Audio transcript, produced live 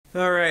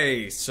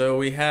Alright, so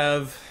we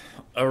have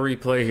a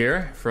replay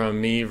here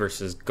from me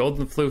versus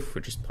Golden Floof.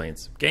 We're just playing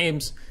some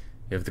games.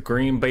 We have the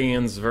Green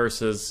Beans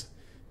versus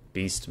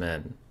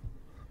Beastmen.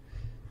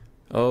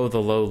 Oh,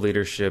 the low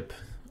leadership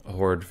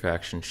Horde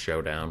faction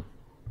showdown.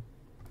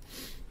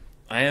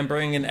 I am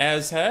bringing an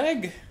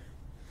Azhag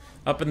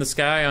up in the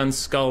sky on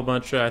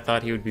Skullmuncher. I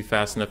thought he would be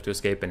fast enough to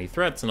escape any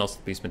threats, and also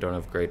the Beastmen don't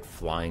have great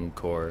flying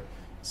core,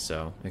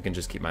 so I can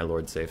just keep my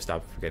Lord safe,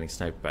 stop from getting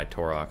sniped by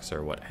Taurox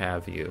or what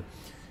have you.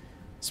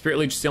 Spirit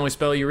Leech is the only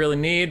spell you really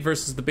need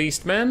versus the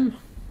Beastmen.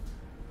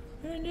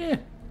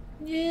 And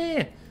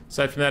yeah.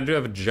 Aside from that, I do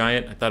have a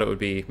Giant. I thought it would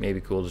be maybe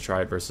cool to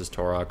try it versus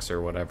Taurox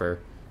or whatever,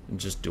 and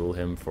just duel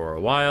him for a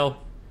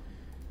while.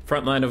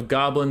 Front line of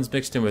Goblins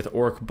mixed in with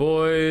Orc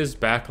Boys,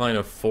 back line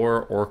of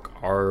 4 Orc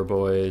R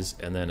Boys,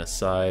 and then a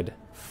side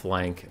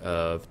flank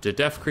of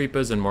Death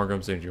Creepers and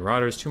Morgums and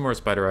Marauders, 2 more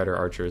Spider Rider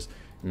Archers,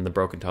 and the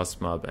Broken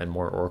Tusk Mob, and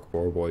more Orc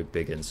Boar Boy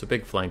Biggins. So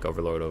big flank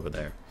overload over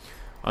there.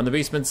 On the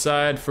Beastman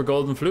side, for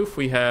Golden Floof,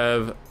 we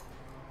have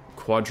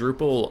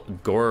quadruple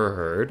Gore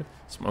Herd,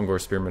 some Ungor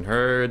Spearman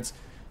Herds,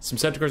 some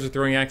Centaurs with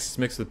throwing axes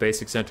mixed with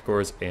basic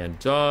Centaurs and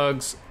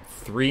Dogs,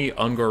 3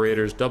 Ungor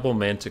Raiders, double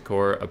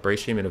Manticore, a Brace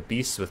Shaman of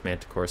Beasts with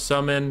Manticore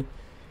Summon,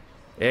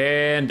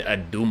 and a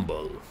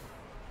Doombul.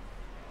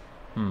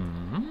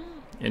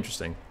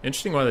 Interesting.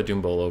 Interesting why the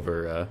Doombul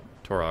over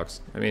Taurox.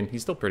 I mean,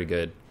 he's still pretty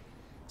good,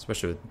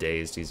 especially with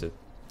Dazed. He's a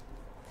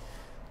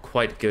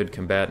quite good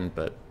combatant,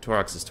 but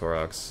Taurox is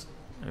Taurox.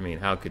 I mean,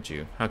 how could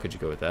you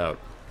go without?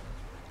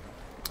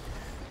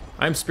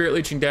 I'm Spirit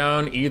Leeching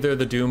down either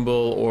the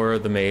Doombul or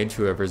the Mage,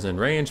 whoever's in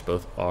range.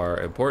 Both are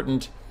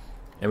important.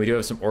 And we do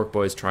have some Orc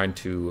Boys trying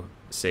to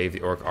save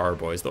the Orc R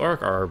Boys. The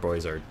Orc R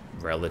Boys are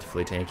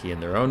relatively tanky in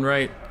their own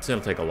right, so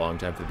it'll take a long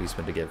time for the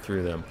Beastmen to get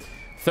through them.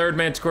 Third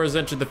Manticore has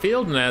entered the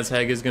field, and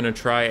Azhag is going to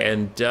try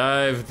and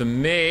dive the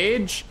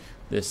Mage.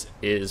 This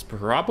is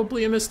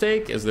probably a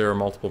mistake, as there are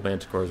multiple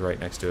Manticores right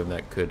next to him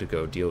that could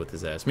go deal with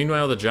his ass.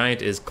 Meanwhile, the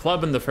Giant is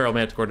clubbing the Feral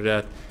Manticore to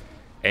death,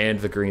 and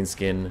the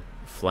Greenskin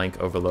flank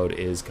overload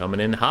is coming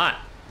in hot.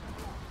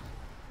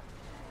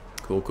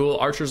 Cool.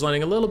 Archers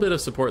lending a little bit of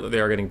support, that they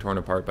are getting torn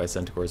apart by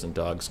Centaurs and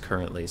Dogs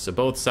currently. So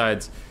both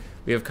sides,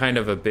 we have kind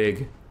of a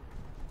big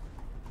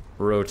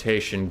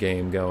rotation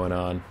game going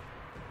on.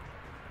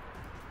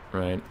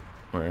 Right?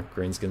 Where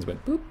Greenskins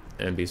went boop,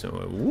 and Beastmen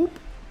went whoop.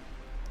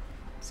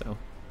 So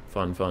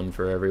fun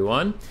for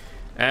everyone.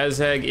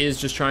 Azhag is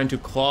just trying to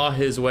claw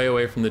his way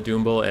away from the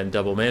Doombul and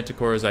double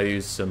Manticores. I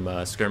used some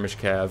Skirmish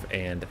Cav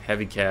and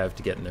Heavy Cav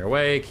to get in their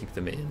way, keep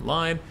them in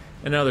line,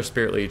 and now their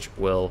Spirit Leech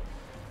will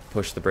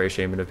push the Brace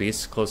Shaman of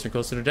Beasts closer and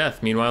closer to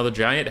death. Meanwhile, the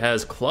Giant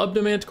has clubbed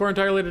a Manticore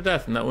entirely to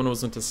death, and that one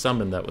wasn't a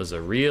summon. That was a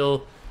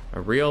real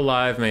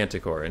live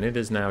Manticore, and it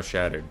is now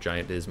shattered.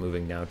 Giant is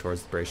moving now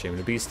towards the Brace Shaman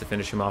of Beasts to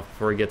finish him off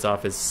before he gets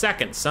off his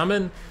second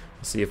summon.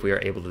 We'll see if we are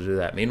able to do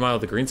that. Meanwhile,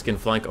 the Greenskin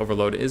flank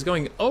overload is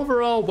going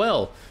overall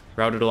well.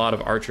 Routed a lot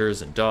of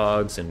Archers and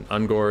Dogs and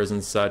Ungors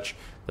and such,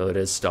 though it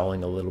is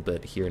stalling a little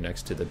bit here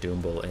next to the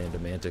Doombul and the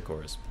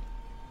Manticores.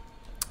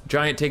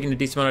 Giant taking a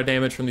decent amount of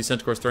damage from the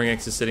Centaur's throwing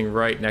axes sitting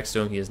right next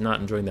to him. He is not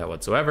enjoying that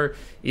whatsoever,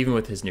 even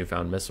with his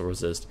newfound missile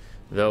resist.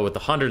 Though with the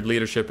 100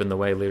 leadership and the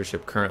way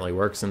leadership currently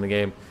works in the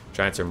game,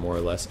 Giants are more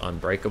or less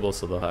unbreakable,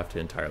 so they'll have to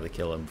entirely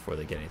kill him before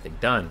they get anything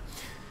done.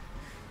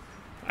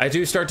 I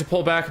do start to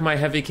pull back my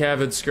Heavy Cav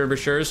and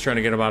Skirmishers, trying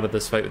to get them out of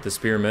this fight with the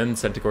Spearmen.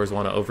 Centaurs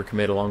want to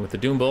overcommit along with the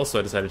Doombul, so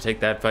I decided to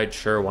take that fight.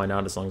 Sure, why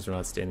not, as long as we're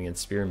not standing in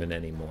Spearmen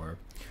anymore.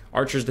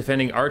 Archers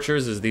defending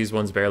Archers, as these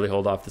ones barely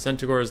hold off the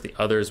Centaurs. The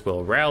others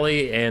will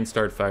rally and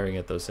start firing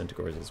at those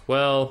Centaurs as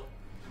well.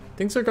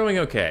 Things are going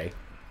okay.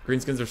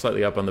 Greenskins are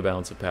slightly up on the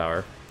balance of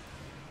power.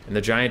 And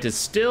the Giant is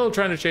still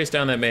trying to chase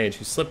down that Mage,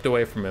 who slipped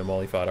away from him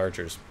while he fought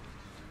Archers.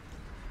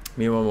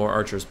 Meanwhile, more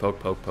Archers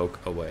poke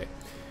away.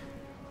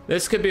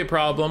 This could be a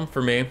problem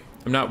for me.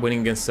 I'm not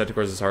winning against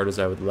Centaurs as hard as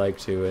I would like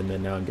to, and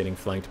then now I'm getting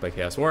flanked by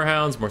Chaos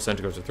Warhounds. More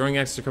Centaurs with throwing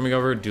axes are coming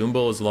over.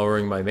 Doombul is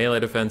lowering my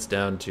melee defense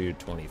down to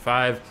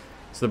 25.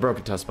 So the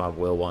Broken Tusk Mob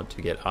will want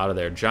to get out of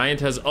there. Giant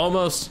has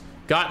almost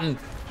gotten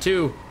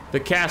to the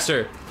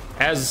caster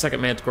as the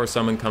second Manticore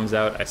summon comes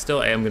out. I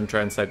still am going to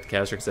try and snipe the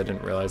caster because I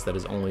didn't realize that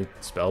his only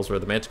spells were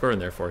the Manticore, and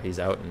therefore he's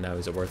out, and now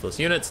he's a worthless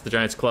unit. So the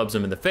Giant clubs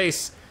him in the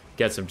face,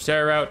 gets him to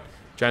terror out.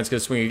 Giant's going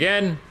to swing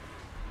again.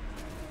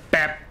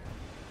 Bap!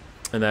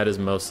 And that is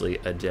mostly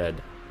a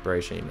dead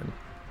Brace Shaman.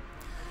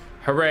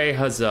 Hooray,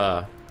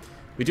 huzzah.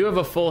 We do have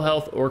a full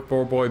health Orc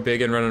Boar Boy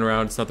Biggin running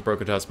around. It's not the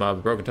Broken Tusk Mob.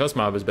 The Broken Tusk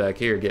Mob is back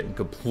here, getting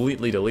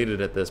completely deleted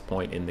at this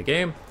point in the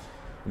game.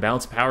 The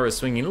balance of power is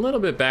swinging a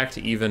little bit back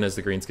to even, as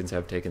the Greenskins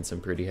have taken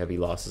some pretty heavy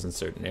losses in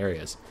certain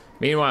areas.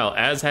 Meanwhile,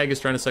 Azhag is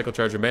trying to cycle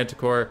charge a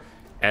Manticore,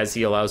 as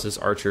he allows his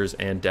Archers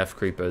and Death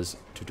Creepers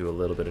to do a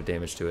little bit of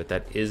damage to it.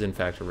 That is, in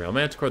fact, a real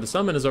Manticore. The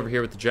summon is over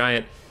here with the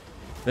Giant.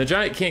 The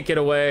Giant can't get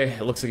away.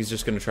 It looks like he's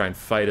just going to try and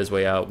fight his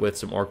way out with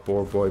some Orc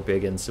Boar Boy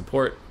Biggin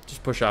support.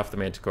 Just push off the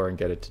Manticore and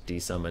get it to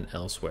desummon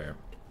elsewhere.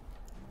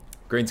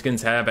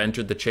 Greenskins have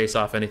entered the chase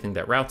off anything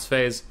that routes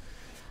phase.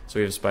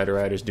 So we have Spider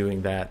Riders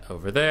doing that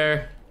over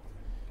there.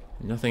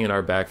 Nothing in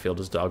our backfield.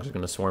 His dogs are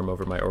going to swarm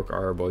over my Orc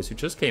Aura boys who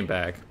just came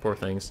back. Poor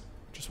things.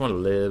 Just want to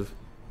live.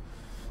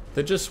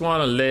 They just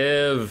want to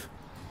live.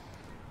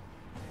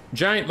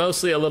 Giant,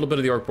 mostly a little bit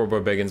of the Orc Boar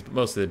Biggins, but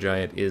mostly the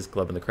Giant is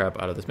clubbing the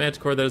crap out of this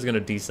Manticore. That is going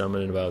to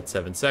desummon in about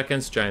 7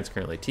 seconds. Giant's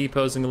currently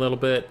T-posing a little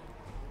bit.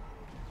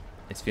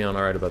 It's feeling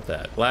alright about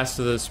that. Last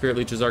of the Spirit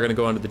Leeches are going to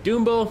go onto the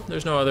Doom Bull.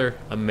 There's no other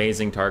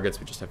amazing targets.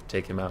 We just have to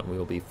take him out and we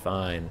will be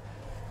fine.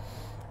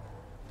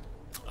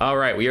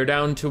 Alright, we are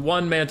down to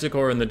 1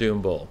 Manticore in the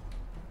Doom Bull.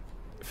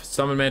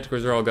 Summon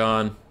Manticores are all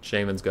gone.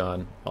 Shaman's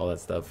gone. All that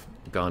stuff.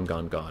 Gone,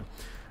 gone, gone.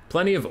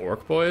 Plenty of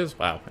Orc Boys.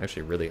 Wow,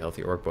 actually really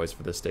healthy Orc Boys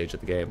for this stage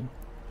of the game.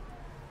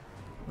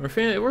 We're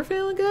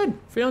feeling good.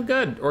 Feeling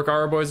good. Orc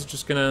Aura boys are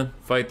just gonna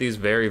fight these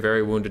very,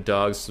 very wounded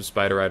dogs. Some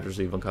Spider Riders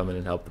will even come in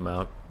and help them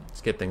out. Let's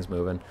get things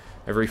moving.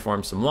 I've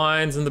reformed some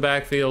lines in the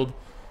backfield.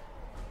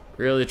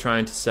 Really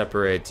trying to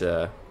separate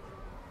out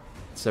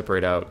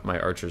my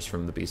archers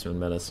from the Beastman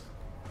Menace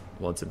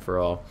once and for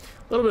all.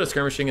 A little bit of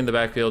skirmishing in the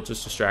backfield,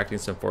 just distracting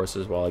some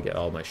forces while I get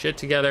all my shit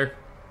together.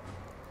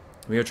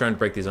 We are trying to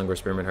break these Ungor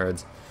Spearman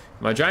herds.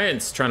 My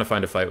Giant's trying to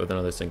find a fight with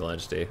another single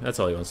entity. That's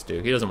all he wants to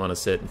do. He doesn't want to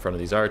sit in front of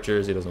these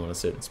archers. He doesn't want to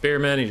sit in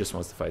Spearmen. He just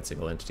wants to fight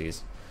single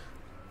entities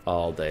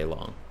all day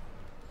long.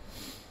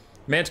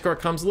 Manticore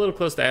comes a little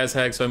close to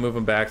Azhag, so I move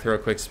him back, throw a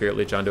quick Spirit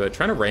Leech onto it,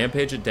 trying to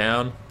rampage it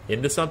down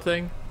into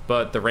something,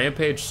 but the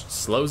rampage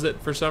slows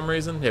it for some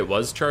reason. It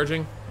was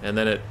charging, and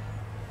then it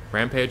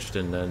rampaged,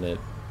 and then it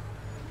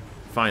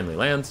finally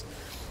lands.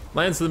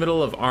 Lands in the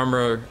middle of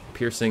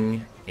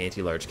armor-piercing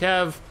anti-large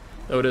cav,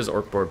 though it is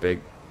Orc Boar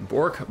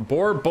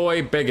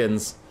Boy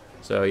Biggins,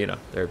 so, you know,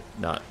 they're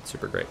not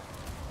super great.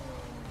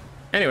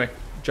 Anyway,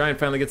 Giant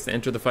finally gets to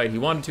enter the fight he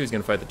wanted to. He's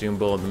going to fight the Doom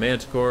Bull and the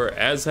Manticore.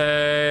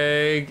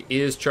 Azhag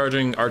is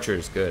charging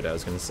archers. Good, I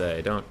was going to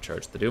say, don't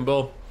charge the Doom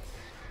Bull.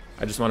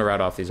 I just want to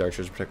rout off these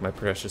archers, protect my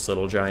precious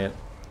little Giant.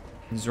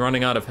 He's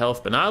running out of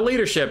health, but not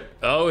leadership.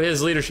 Oh,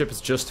 his leadership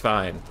is just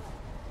fine.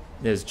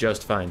 It is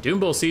just fine. Doom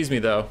Bull sees me,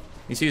 though.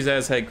 He sees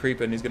Azhag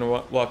creeping. He's going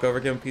to walk over,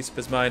 give him a piece of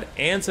his mind,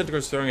 and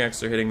Centaur's throwing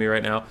axes are hitting me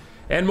right now.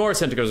 And more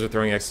Centaurs with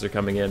throwing axes are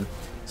coming in.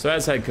 So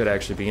Azhag could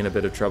actually be in a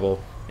bit of trouble,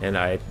 and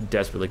I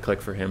desperately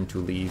click for him to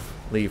leave.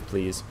 Leave,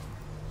 please.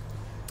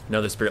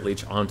 Another Spirit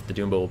Leech onto the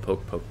Doom Bull.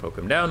 Poke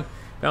him down.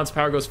 Bounce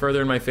power goes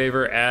further in my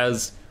favor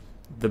as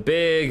the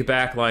big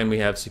backline we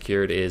have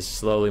secured is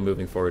slowly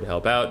moving forward to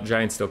help out.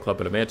 Giant still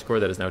clubbing a Manticore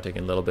that is now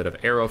taking a little bit of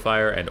arrow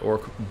fire and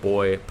Orc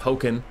Boy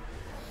poking.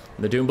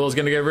 And the Doom Bull is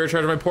going to get rear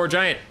charge of my poor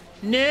Giant.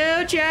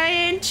 No,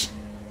 Giant!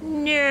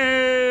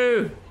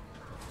 No!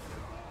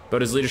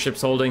 But his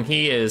leadership's holding.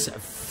 He is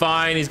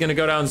fine. He's going to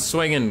go down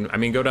swinging. I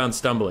mean, go down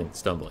stumbling.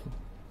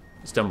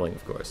 Stumbling,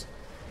 of course.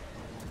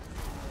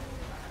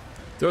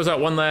 Throws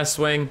out one last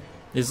swing.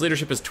 His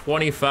leadership is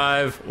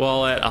 25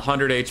 while at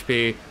 100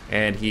 HP,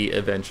 and he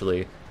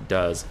eventually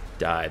does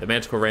die. The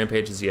Manticore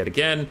rampages yet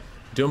again.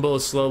 Doom Bull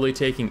is slowly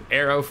taking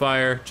arrow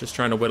fire, just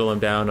trying to whittle him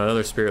down.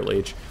 Another Spirit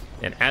Leech.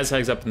 And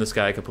Azhag's up in the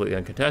sky, completely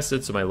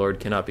uncontested, so my Lord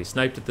cannot be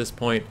sniped at this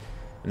point,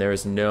 and there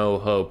is no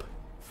hope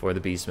for the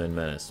Beastman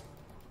Menace.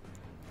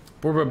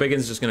 Boar Boy Biggins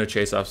is just going to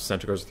chase off some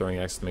Centaurs with throwing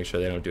axes to make sure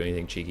they don't do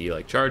anything cheeky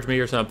like charge me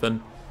or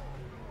something.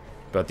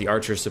 But the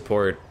archer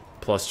support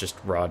plus just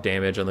raw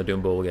damage on the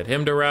Doom Bull will get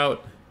him to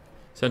rout.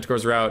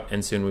 Centaur's rout,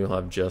 and soon we will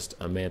have just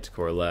a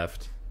Manticore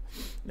left.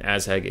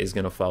 Azhag is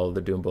going to follow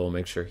the Doom Bull and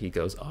make sure he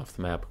goes off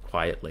the map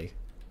quietly.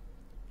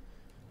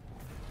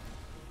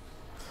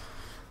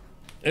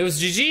 It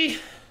was GG.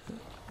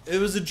 It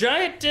was a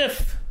giant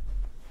diff.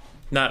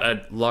 Not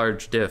a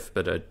large diff,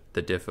 but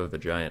the diff of a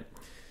giant.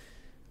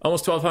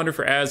 Almost 1,200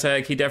 for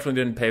Azhag. He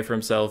definitely didn't pay for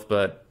himself,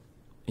 but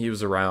he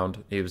was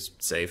around. He was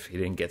safe. He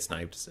didn't get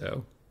sniped,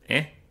 so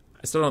I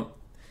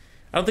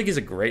don't think he's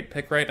a great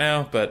pick right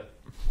now, but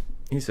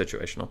he's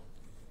situational.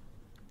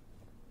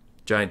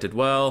 Giant did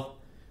well.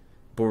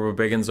 Boar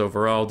Boy Biggins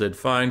overall did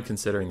fine,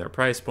 considering their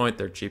price point.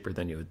 They're cheaper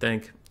than you would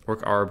think.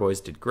 Orc Aura boys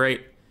did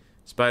great.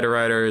 Spider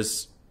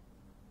Riders,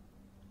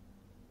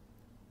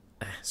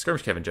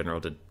 Skirmish Cav in general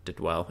did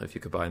well, if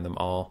you combine them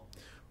all.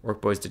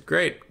 Orc boys did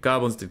great.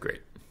 Goblins did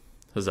great.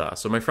 Huzzah.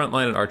 So my front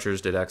line and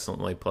archers did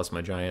excellently, plus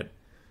my Giant.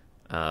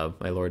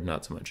 My Lord,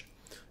 not so much.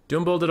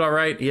 Doom Bull did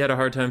alright. He had a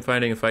hard time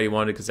finding a fight he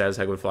wanted because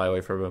Azhag would fly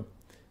away from him.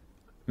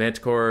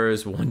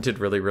 Manticores, one did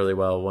really, really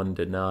well. One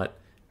did not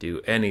do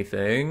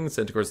anything.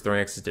 Centaurs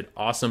throwing axes did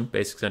awesome.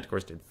 Basic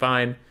Centaurs did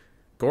fine.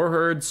 Gore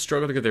herds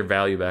struggled to get their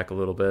value back a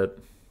little bit.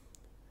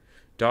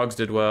 Dogs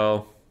did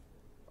well.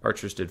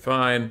 Archers did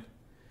fine.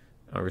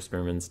 Our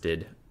Spearmans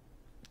did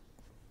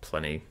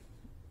plenty.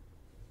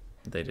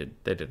 They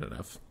did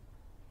enough.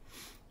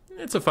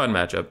 It's a fun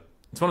matchup.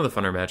 It's one of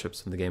the funner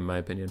matchups in the game, in my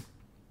opinion.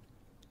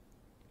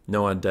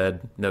 No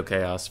undead, no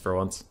chaos for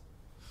once.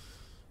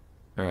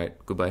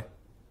 Alright, goodbye.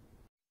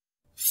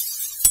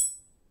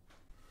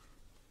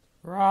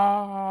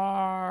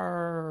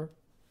 Roar!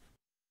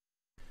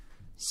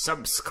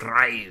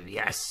 Subscribe,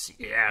 yes,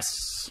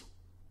 yes.